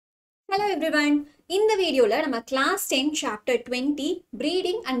Hello everyone. In the video la nama class 10 chapter 20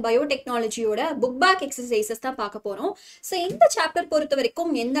 breeding and biotechnology oda book back exercises da paaka porom. So இந்த chapter பொறுத்த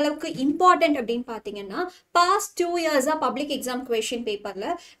வரைக்கும் எந்த அளவுக்கு important அப்படினு பாத்தீங்கன்னா past 2 years public exam question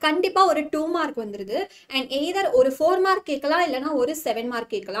paperல கண்டிப்பா ஒரு 2 mark வந்திருது and either ஒரு 4 mark கேட்கலாம் இல்லனா ஒரு 7 mark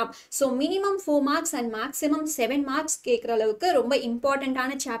கேட்கலாம். So minimum 4 marks and maximum 7 marks கேக்குற அளவுக்கு ரொம்ப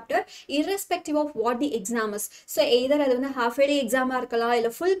இம்பார்ட்டன்ட்டான chapter irrespective of what the exam is. So either அது வந்து half yearly exam இருக்கலாம்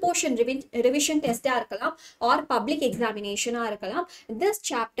இல்ல full portion revision test or public examination இருக்கலாம். This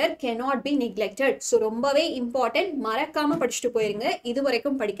chapter cannot be neglected. So ரொம்பவே important. மறக்காம படிச்சிட்டு போயிருங்க.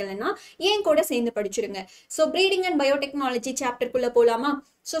 இதுவரைக்கும் படிக்கலனா ஏன் கூட சேர்ந்து படிச்சிருங்க. So breeding and biotechnology chapter குள்ள போலாமா?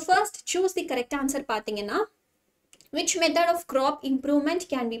 So first choose the correct answer பாத்தீங்கன்னா which method of crop improvement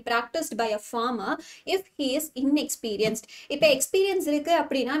can be practiced by a farmer if he is inexperienced? இப்ப experience இருக்கு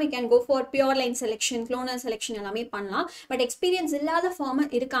அப்படினா we can go for pure line selection, clonal selection எல்லாமே பண்ணலாம். But experience இல்லாத farmer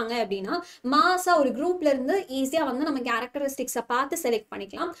இருக்காங்க அப்படினா மாஸா ஒரு குரூப்ல இருந்து ஈஸியா வந்து நம்ம characteristics பார்த்து select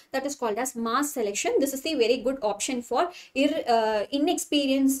பண்ணிக்கலாம். That is called as mass selection. This is the very good option for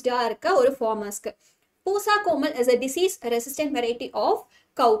inexperienced இருக்க ஒரு farmersக்கு. Pusa komal is a disease resistant variety of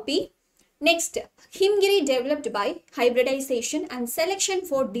cowpea. Next, Himgiri developed by hybridization and selection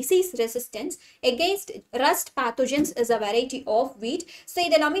for disease resistance against rust pathogens is a variety of wheat. So,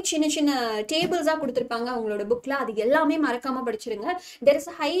 இதெல்லாமே சின்ன tables கொடுத்திருப்பாங்க உங்களோட bookல அது எல்லாமே மறக்காம படிச்சிருங்க. There is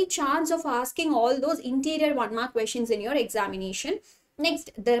a high chance of asking all those interior 1 mark questions in your examination. Next,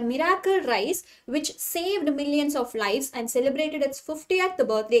 the miracle rice which saved millions of lives and celebrated its 50th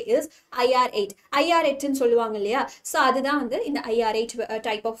birthday is IR8. IR8 ன்னு சொல்லுவாங்க இல்லையா? So அதுதான் வந்து இந்த IR8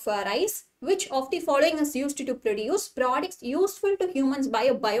 type of rice. Which of the following is used to produce products useful to humans by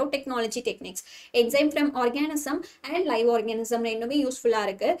biotechnology techniques? Enzyme from organism and live organism ரெண்டுமே யூஸ்ஃபுல்லா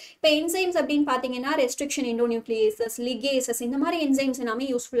இருக்கு. இப்போ enzymes அப்படின்னு பாத்தீங்கன்னா restriction endonucleases, ligases இந்த மாதிரி enzymes எல்லாமே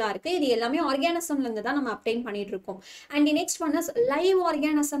யூஸ்ஃபுல்லா இருக்கு. இது எல்லாமே organismல இருந்து தான் நம்ம obtain பண்ணிட்டு இருக்கோம். And the next one is live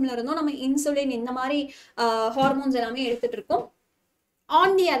organismல இருந்தும் நம்ம insulin இந்த மாதிரி hormones எல்லாமே எடுத்துட்டு இருக்கோம்.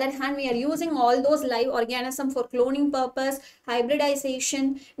 On the other hand, we are using all those live organism for cloning purpose, hybridization.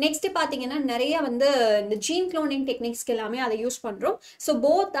 Next, பாத்தீங்கன்னா நிறைய வந்து இந்த gene cloning techniques எல்லாமே அதை யூஸ் பண்றோம். So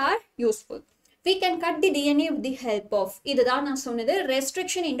both are useful. We can cut the DNA with the help of இதுதான் நான் சொன்னது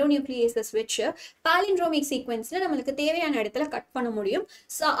restriction endonucleases which palindromic sequenceல நம்மளுக்கு தேவையான இடத்துல கட் பண்ண முடியும்.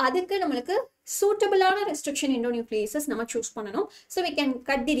 So அதுக்கு நம்மளுக்கு suitable restriction endonucleases நம்ம choose பண்ணனும். So we can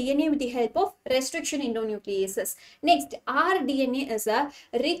cut the DNA with the help of restriction endonucleases. Next, rDNA is a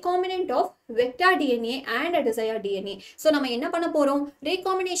recombinant of vector DNA and a desired DNA. So நம்ம என்ன பண்ண போறோம்?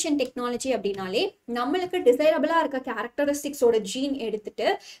 Recombination technology அப்படினாலே நம்மளுக்கு desirable இருக்க characteristics ஓட gene எடுத்துட்டு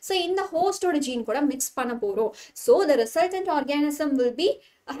so இந்த host ஓட gene கூட mix பண்ண போறோம். So the resultant organism will be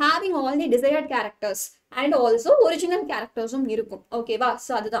having all the desired characters and also original characters இருக்கும். ஓகேவா?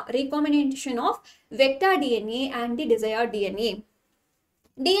 So அதுதான் recombination of vector DNA and the desired DNA.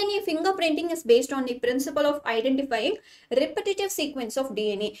 DNA fingerprinting is based on the principle of identifying repetitive sequence of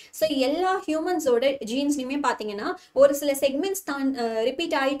DNA. So எல்லா humans ஓட genes லியுமே பாத்தீங்கன்னா ஒரு சில segments தான்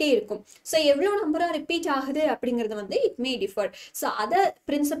repeat ஆயிட்டே இருக்கும். So எவ்வளவு நம்பரா repeat ஆகுது அப்படிங்கிறது வந்து it may differ. So அத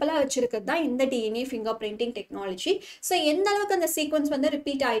principle வச்சிருக்கிறது தான் இந்த DNA fingerprinting technology. So எந்த அளவுக்கு அந்த sequence வந்து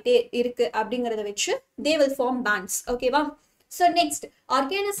repeat ஆயிட்டே இருக்கு அப்படிங்கறத வச்சு they will form bands. ஓகேவா? So next,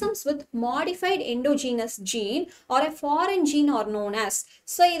 organisms with modified endogenous gene or a foreign gene are known as.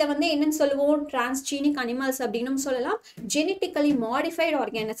 So இத வந்து என்னன்னு சொல்லுவோம்? Transgenic animals அப்படினும் சொல்லலாம். Genetically modified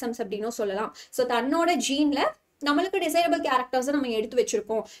organisms அப்படினும் சொல்லலாம். So தன்னோட geneல நம்மளுக்கு desirable characters நம்ம எடுத்து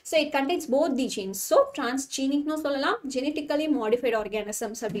வச்சிருக்கோம். So it contains both the genes. So transgenic னு சொல்லலாம். Genetically modified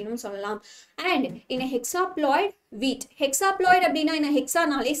organisms அப்படினும் சொல்லலாம். And in a hexaploid wheat. Hexaploid அப்படினா என்ன?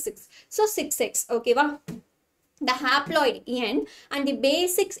 hexanaலே 6. So 6x. ஓகேவா? The haploid N and the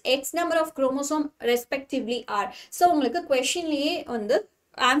basic X number of chromosome respectively are. So உங்களுக்கு questionலயே வந்து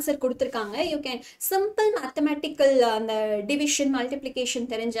answer கொடுத்திருக்காங்க. You can simple mathematical அந்த division multiplication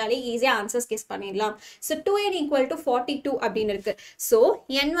தெரிஞ்சாலே ஈஸியா answers guess பண்ணிடலாம். So 2n equal to 42 அப்படின்னு இருக்கு. So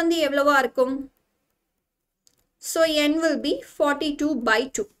n வந்து எவ்வளவா இருக்கும்? So n will be 42 by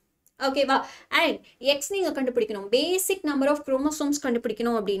 2. ஓகேவா? And x நீங்க கண்டுபிடிக்கணும். Basic number of chromosomes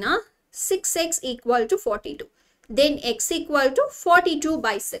கண்டுபிடிக்கணும் அப்படின்னா 6x equal to 42. Then x equal to 42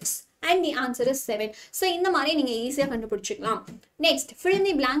 by 6. And the answer is 7. So இந்த மாதிரி நீங்க ஈஸியா கண்டுபிடிச்சுக்கலாம். Next, fill in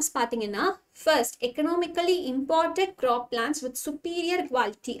the blanks பாத்தீங்கன்னா first, economically imported crop plants with superior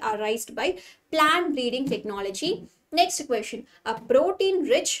quality are raised by plant breeding technology. Next question, a protein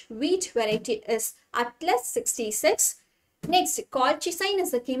rich wheat variety is Atlas 66. Next, colchicine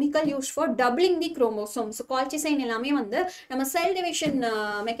is a chemical used for doubling the chromosomes. So colchicine எல்லாமே வந்து நம்ம cell division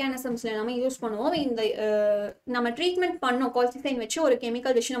மெக்கானிசம்ஸ்ல எல்லாமே use பண்ணுவோம். இந்த நம்ம treatment பண்ணோம் colchicine வச்சு ஒரு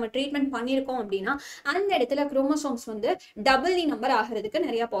கெமிக்கல் வச்சு நம்ம ட்ரீட்மெண்ட் பண்ணியிருக்கோம் அப்படின்னா அந்த இடத்துல குரோமோசோம்ஸ் வந்து டபுள் தி நம்பர் ஆகிறதுக்கு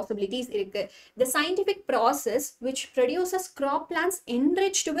நிறைய பாசிபிலிட்டிஸ் இருக்கு. The scientific process which produces crop plants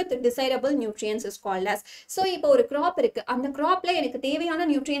enriched with desirable nutrients is called as. So இப்போ ஒரு crop இருக்கு, அந்த cropல எனக்கு தேவையான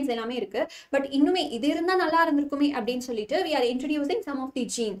நியூட்ரியன்ஸ் எல்லாமே இருக்கு, பட் இன்னுமே இது இருந்தா நல்லா இருந்திருக்குமே அப்படின்னு சொல்லிட்டு we are introducing some of the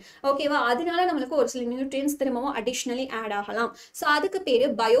gene. ஓகேவா, அதனால நம்மளுக்கு ஒரு சில நியூட்ரியன்ஸ் திரும்பவும் additionally add ஆகலாம். So அதுக்கு பேரு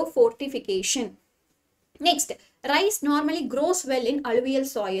biofortification. Next, rice normally grows well in alluvial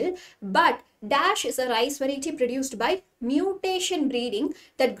soil, but dash is a rice variety produced by mutation breeding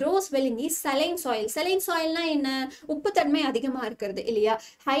that grows well in the saline soil. Saline soil na enna உப்பு தன்மை அதிகமா இருக்குது இல்லையா,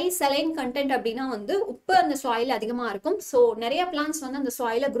 high saline content அப்படினா வந்து உப்பு அந்த soil அதிகமா இருக்கும். So நிறைய plants வந்து அந்த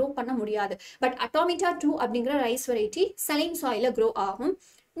soil grow பண்ண முடியாது, but Atomita 2 அப்படிங்கற rice variety saline soil grow ஆகும்.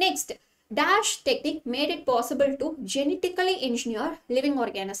 Next, dash technique made it possible to genetically engineer living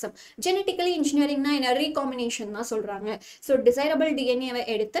organism. Genetically engineering na என்ன recombination தான் சொல்றாங்க. So desirable DNA வை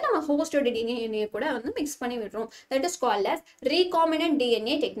எடுத்து நம்ம host DNA கூட வந்து mix பண்ணி விடுறோம். That is called as recombinant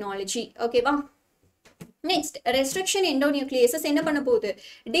DNA technology. Okay வா. Next, restriction endonucleases என்ன பண்ண போகுது,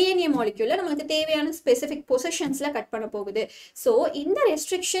 DNA molecule நமக்கு தேவையான specific positionsல கட் பண்ண போகுது. So இந்த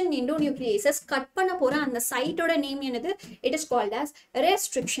restriction endonucleases கட் பண்ண போற அந்த சைட்டோட நேம் என்னது, it is called as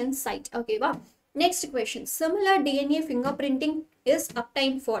restriction site. ஓகேவா. Next question, similar DNA fingerprinting is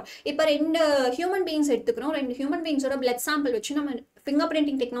obtained for. இப்போ ரெண்டு human beings எடுத்துக்கிறோம், ரெண்டு human beings ஓட blood sample வச்சு நம்ம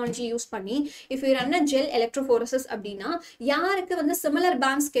fingerprinting technology யூஸ் பண்ணி if you run a gel electrophoresis அப்படின்னா யாருக்கு வந்து similar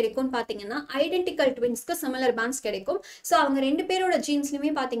bands கிடைக்கும்னு பார்த்தீங்கன்னா identical twinsக்கு similar bands கிடைக்கும். ஸோ அவங்க ரெண்டு பேரோட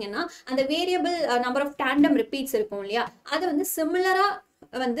ஜீன்ஸ்லையுமே பார்த்தீங்கன்னா அந்த variable number of tandem repeats இருக்கும் இல்லையா, அது வந்து சிமிலரா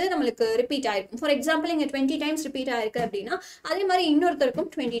வந்து நம்மளுக்கு ரிப்பீட் ஆயிருக்கும். ஃபார் எக்ஸாம்பிள் இங்கே 20 டைம்ஸ் ரிப்பீட் ஆயிருக்கு அப்படின்னா அதே மாதிரி இன்னொருத்தருக்கும்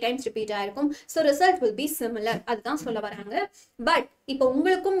 20 டைம்ஸ் ரிப்பீட் ஆயிருக்கும். So result will be similar, அதுதான் சொல்ல வராங்க. பட் இப்போ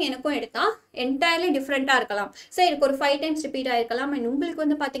உங்களுக்கும் எனக்கும் எடுத்தா என்டையர்லி டிஃப்ரெண்டா இருக்கலாம். ஸோ எனக்கு ஒரு 5 டைம்ஸ் ரிப்பீட் ஆயிருக்கலாம், அண்ட் உங்களுக்கு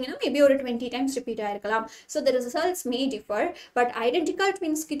வந்து பார்த்தீங்கன்னா மேபி ஒரு 20 times repeat ஆயிருக்கலாம். So the results May differ, but identical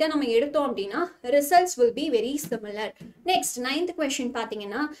twins கிட்ட நம்ம எடுத்தோம் அப்படின்னா results will be very similar. Next 9th question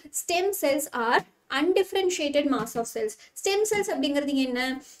பார்த்தீங்கன்னா stem cells R undifferentiated mass of cells. Stem cells அப்படிங்கிறது என்ன,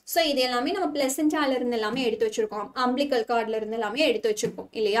 ஸோ இது எல்லாமே நம்ம பிளசென்டால இருந்து எல்லாமே எடுத்து வச்சிருக்கோம், அம்பிளிக்கல் கார்ட்ல இருந்து எல்லாமே எடுத்து வச்சிருக்கோம்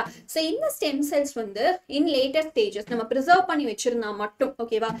இல்லையா. ஸோ இந்த ஸ்டெம் செல்ஸ் வந்து இன் லேட்டர் ஸ்டேஜஸ் நம்ம ப்ரிசர்வ் பண்ணி வச்சிருந்தா மட்டும்,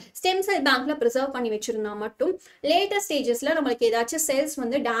 ஓகேவா, ஸ்டெம் செல் பேங்க்ல ப்ரிசர்வ் பண்ணி வச்சிருந்தா மட்டும் லேட்டர் ஸ்டேஜஸ்ல நம்மளுக்கு ஏதாச்சும் செல்ஸ்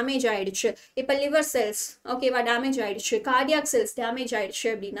வந்து டேமேஜ் ஆயிடுச்சு, இப்போ லிவர் செல்ஸ் ஓகேவா டேமேஜ் ஆயிடுச்சு, கார்டியாக் செல்ஸ் டேமேஜ் ஆயிடுச்சு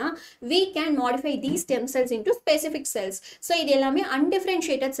அப்படின்னா we can modify these stem cells into specific cells. So இது எல்லாமே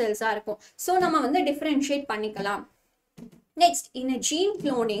undifferentiated cells-ஆ இருக்கும். ஸோ நம்ம வந்து differentiate பண்ணிக்கலாம். Next, in a gene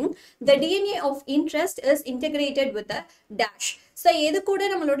cloning, the DNA of interest is integrated with a dash. So எது கூட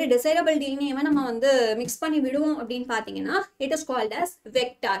நம்மளோட டிசைரபிள் டிஎன்ஏவை நம்ம வந்து மிக்ஸ் பண்ணி விடுவோம் அப்படின்னு பார்த்தீங்கன்னா it is called as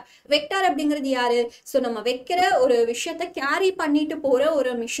vector. Vector அப்படிங்கிறது யாரு, ஸோ நம்ம வைக்கிற ஒரு விஷயத்தை கேரி பண்ணிட்டு போற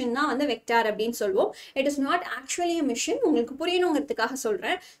ஒரு மிஷின் தான் வந்து வெக்டார் அப்படின்னு சொல்லுவோம். It is not actually a machine, உங்களுக்கு புரியணுங்கிறதுக்காக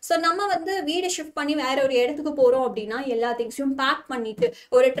சொல்றேன். ஸோ நம்ம வந்து வீடு ஷிஃப்ட் பண்ணி வேற ஒரு இடத்துக்கு போறோம் அப்படின்னா எல்லா திங்ஸையும் பேக் பண்ணிட்டு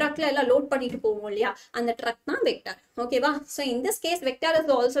ஒரு ட்ரக்ல எல்லாம் லோட் பண்ணிட்டு போவோம் இல்லையா, அந்த ட்ரக் தான் வெக்டார். ஓகேவா. So in this case vector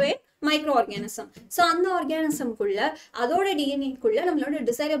is also A micro organism. So அந்த ஆர்கானிசம்குள்ள அதோட டிஎன்ஏக்குள்ள நம்மளோட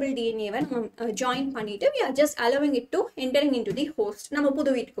டிசைரபிள் டிஎன்ஏவை நம்ம ஜாயின் பண்ணிட்டு we are just allowing it to entering into the host, நம்ம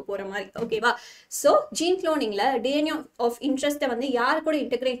புது வீட்டுக்கு போற மாதிரி. ஓகேவா. ஸோ ஜீன் குளோனிங்ல டிஎன்ஏ ஆஃப் இன்ட்ரெஸ்ட்டை வந்து யார் கூட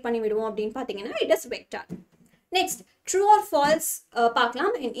இன்டெகிரேட் பண்ணி விடுவோம் அப்படின்னு பார்த்தீங்கன்னா it is vector. Next, true or false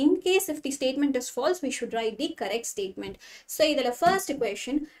பார்க்கலாம். And in case if the statement is false, we should write the correct statement. So இதில் first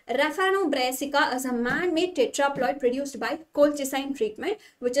question, Raphanobrassica is a man-made tetraploid produced by colchicine treatment,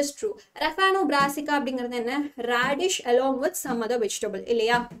 which is true. Raphanobrassica அப்படிங்கிறது என்ன, radish along with some other vegetable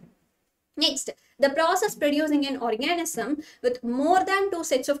இல்லையா. Next, the process producing an organism with more than 2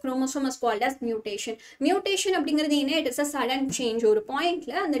 sets of chromosomes is called as mutation. Mutation அப்படிங்கிறது என்ன, it is a sudden change. ஒரு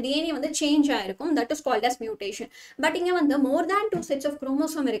பாயிண்ட்ல அந்த DNA வந்து change ஆயிருக்கும், that is called as mutation. But இங்க வந்து more than 2 sets of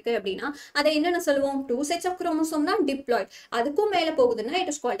chromosome இருக்கு அப்படின்னா அதை என்னன்னு சொல்லுவோம், 2 sets of chromosome தான் diploid. அதுக்கும் மேல போகுதுன்னா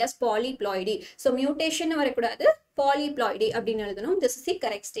it is called as polyploidy. So mutation வரக்கூடாது, polyploidy அப்படின்னு எழுதணும். This is the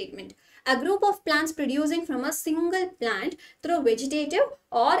correct statement. A group of plants producing from a single plant through vegetative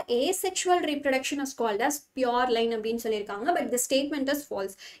or asexual reproduction is called as pure line அப்படின்னு சொல்லியிருக்காங்க. But the statement is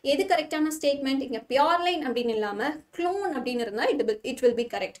false. எது கரெக்டான statement, இங்க pure line அப்படின்னு இல்லாம clone அப்படின்னு இருந்தா it will be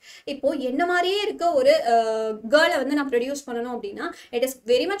correct. இப்போ என்ன மாதிரியே இருக்க ஒரு கேர்ளை வந்து நான் ப்ரொடியூஸ் பண்ணணும் அப்படின்னா it is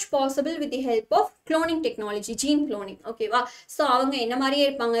very much possible with the help of cloning technology, gene cloning. ஓகேவா. ஸோ அவங்க என்ன மாதிரியே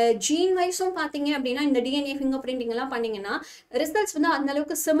இருப்பாங்க, ஜீன் வைஸும் பார்த்தீங்க அப்படின்னா இந்த டிஎன்ஏ ஃபிங்கர் பிரிண்டிங் எல்லாம் பண்ணீங்கன்னா ரிசல்ட்ஸ் வந்து அந்த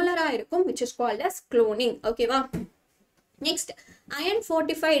அளவுக்கு சிமிலரா இருக்கும், which is called as cloning. ஓகேவா. Next, iron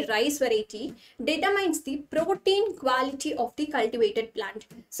fortified rice variety determines the protein quality of the cultivated plant.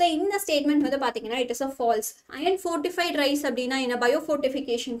 So in the statement வந்து பாத்தீங்கன்னா it is a false. Iron fortified rice அப்படினா in a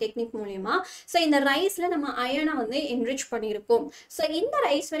biofortification technique மூலமா so இந்த ரைஸ்ல நம்ம அயனை வந்து enrich பண்ணிருக்கோம். So இந்த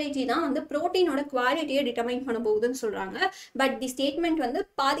rice variety தான் வந்து புரோட்டீனோட குவாலிட்டியை டிட்டர்மைன் பண்ண போகுதுன்னு சொல்றாங்க. பட் தி ஸ்டேட்மெண்ட் வந்து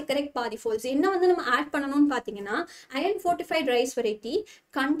பாதி கரெக்ட் பாதி false. என்ன வந்து நம்ம ஆட் பண்ணணும்னு பாத்தீங்கன்னா iron fortified rice variety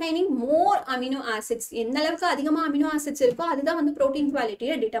containing more amino acids. எந்த அளவுக்கு அதிகமா amino acids இருக்கோ அதுதான் வந்து protein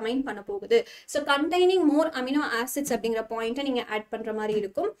quality-யை determine பண்ண போகுது. So containing more amino acids அப்படிங்கிற பாயிண்ட்டை நீங்க ஆட் பண்ற மாதிரி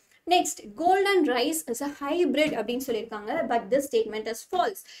இருக்கும். Next, golden rice is a hybrid அப்படின்னு சொல்லியிருக்காங்க. But this statement is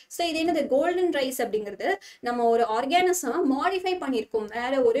false. So இது என்னது golden rice அப்படிங்கிறது நம்ம ஒரு organism modify பண்ணியிருக்கோம்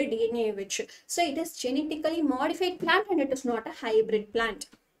வேற ஒரு DNA வச்சு. So it is genetically modified plant and it is not a hybrid plant.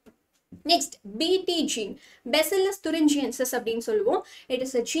 Next, BT gene, Bacillus thuringiensis அப்படின்னு சொல்லுவோம். It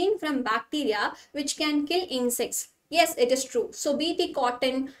is a gene from bacteria which can kill insects. Yes, it is true. So BT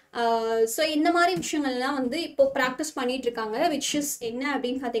cotton, so இந்த மாதிரி விஷயங்கள்லாம் வந்து இப்போ practice பண்ணிட்டு இருக்காங்க. which is என்ன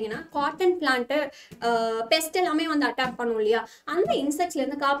அப்படின்னு பார்த்தீங்கன்னா காட்டன் பிளான்ட்டை பெஸ்ட் எல்லாமே வந்து அட்டாக் பண்ணும் இல்லையா, அந்த இன்செக்ட்ஸ்ல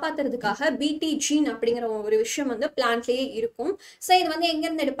இருந்து காப்பாத்துறதுக்காக BT ஜீன் அப்படிங்கிற ஒரு விஷயம் வந்து பிளான்ட்லயே இருக்கும். ஸோ இது வந்து எங்க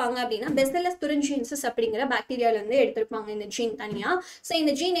இருந்து எடுப்பாங்க அப்படின்னா Bacillus thuringiensis அப்படிங்கிற பாக்டீரியால இருந்து எடுத்திருப்பாங்க இந்த ஜீன் தனியா. ஸோ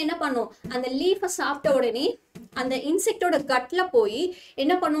இந்த ஜீன் என்ன பண்ணும், அந்த லீஃபை சாப்பிட்ட உடனே அந்த இன்செக்டோட கட்ல போய்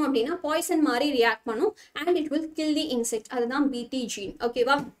என்ன பண்ணும் அப்படின்னா பாய்சன் மாதிரி ரியாக்ட் பண்ணும் and it will kill the insect. அதுதான் BT gene.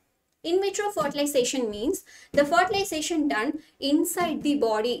 ஓகேவா? In vitro fertilization means the fertilization done inside the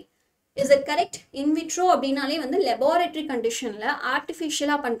body. Is it correct? In vitro அப்படினாலே வந்து laboratory conditionல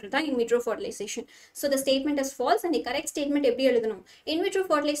artificial பண்றது தான் in vitro fertilization. So the statement is false and the correct statement எப்படி எழுதணும்? In vitro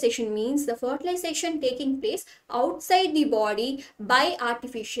fertilization means the fertilization taking place outside the body by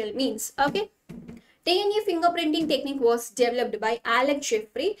artificial means. Okay? DNA fingerprinting technique was developed by Alex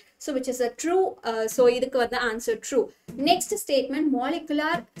Jeffrey, so which is a true, so idukku vanda answer true. Next statement,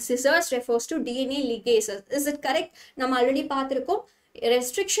 molecular scissors refers to DNA ligases. Is it correct? Nam already paathirukom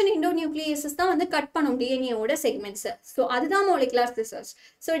restriction endonucleases தான் வந்து cut பண்ணும் DNA ஓட segments. So அதுதான் molecular scissors.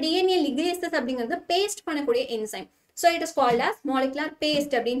 So DNA ligases அப்படிங்கிறது paste பண்ணக்கூடிய enzyme. So it is called as molecular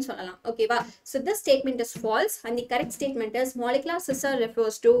paste அப்படின்னு சொல்லலாம். ஓகேவா? So this statement is false and the correct statement is molecular scissor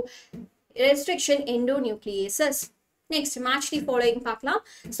refers to restriction endonucleases. Next, match the following பார்க்கலாம்.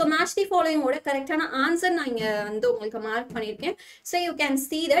 So match the following ஓட கரெக்டான answer நான் இங்க வந்து உங்களுக்கு மார்க் பண்ணியிருக்கேன். So you can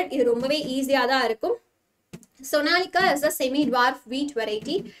see that இது ரொம்பவே ஈஸியா தான் இருக்கும். Sonalika is a semi-dwarf wheat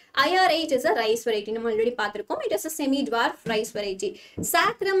variety. IR8 is a rice variety. நம்ம ஆல்ரெடி பார்த்திருக்கோம். It is a semi-dwarf rice variety.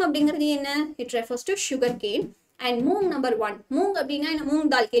 Saccharum அப்படிங்கிறது என்ன? It refers to sugar cane. And moong number 1. Moong அப்படின்னா என்ன?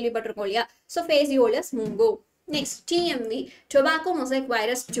 மூங் தால் கேள்விப்பட்டிருக்கோம் இல்லையா? So Phaseolus mungo. Next, TMV, tobacco mosaic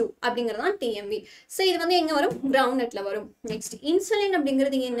virus 2 அப்படிங்கிறது தான் TMV. So இது வந்து எங்க வரும்? groundnutல வரும். Next, insulin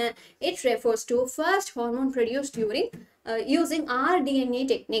அப்படிங்கிறது என்ன? It refers to first hormone produced during using rDNA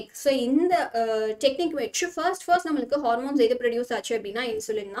technique. So இந்த technique வச்சு first நம்மளுக்கு ஹார்மோன்ஸ் எது ப்ரொடியூஸ் ஆச்சு அப்படின்னா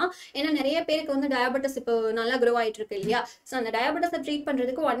இன்சுலின் தான். ஏன்னா நிறைய பேருக்கு வந்து டயபெட்டிஸ் இப்போ நல்லா க்ரோ ஆயிட்டு இருக்கு இல்லையா. ஸோ அந்த டயபெட்டிஸை ட்ரீட்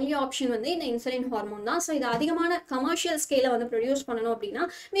பண்றதுக்கு ஒன்லி ஆப்ஷன் வந்து இந்த இன்சுலின் ஹார்மோன் தான். ஸோ இது அதிகமான கமர்ஷியல் ஸ்கேல வந்து ப்ரொடியூஸ் பண்ணணும் அப்படின்னா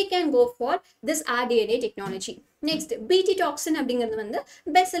we can go for this rDNA technology. Next, BT toxin அப்படிங்கிறது வந்து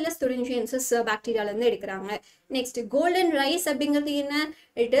Bacillus thuringiensis பாக்டீரியால இருந்து எடுக்கிறாங்க. Next, golden rice அப்படிங்கிறது என்ன?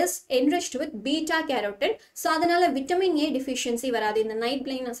 It is enriched with beta carotene. So அதனால vitamin A deficiency வராது. இந்த night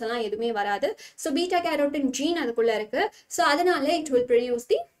blindness எல்லாம் எதுவுமே வராது. So beta carotene gene அதுக்குள்ள இருக்கு. So அதனால it will produce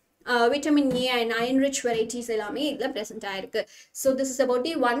the vitamin A and iron rich varieties எல்லாமே இதுல present ஆயிருக்கு. So this is about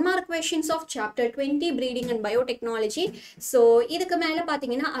the 1 mark questions of chapter 20 breeding and biotechnology. So இதுக்கு மேல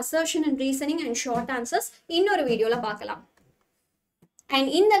பாத்தீங்கன்னா assertion and reasoning and short answers இன்னொரு வீடியோல பார்க்கலாம். And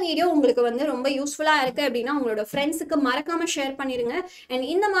இந்த வீடியோ உங்களுக்கு வந்து ரொம்ப யூஸ்ஃபுல்லா இருக்கு அப்படின்னா உங்களோட ஃப்ரெண்ட்ஸுக்கு மறக்காம ஷேர் பண்ணிருங்க. அண்ட்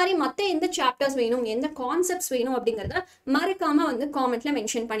இந்த மாதிரி மற்ற எந்த சாப்டர்ஸ் வேணும், எந்த கான்செப்ட்ஸ் வேணும் அப்படிங்கறத மறக்காம வந்து காமெண்ட்ல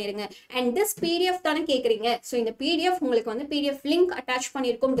மென்ஷன் பண்ணிருங்க. அண்ட் திஸ் PDF தானே கேக்குறீங்க. ஸோ இந்த PDF உங்களுக்கு வந்து PDF லிங்க் அட்டாச்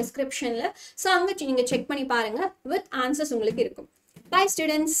பண்ணிருக்கும் டிஸ்கிரிப்ஷன்ல. ஸோ அங்க நீங்க செக் பண்ணி பாருங்க. வித் ஆன்சர்ஸ் உங்களுக்கு இருக்கும். Bye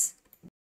students.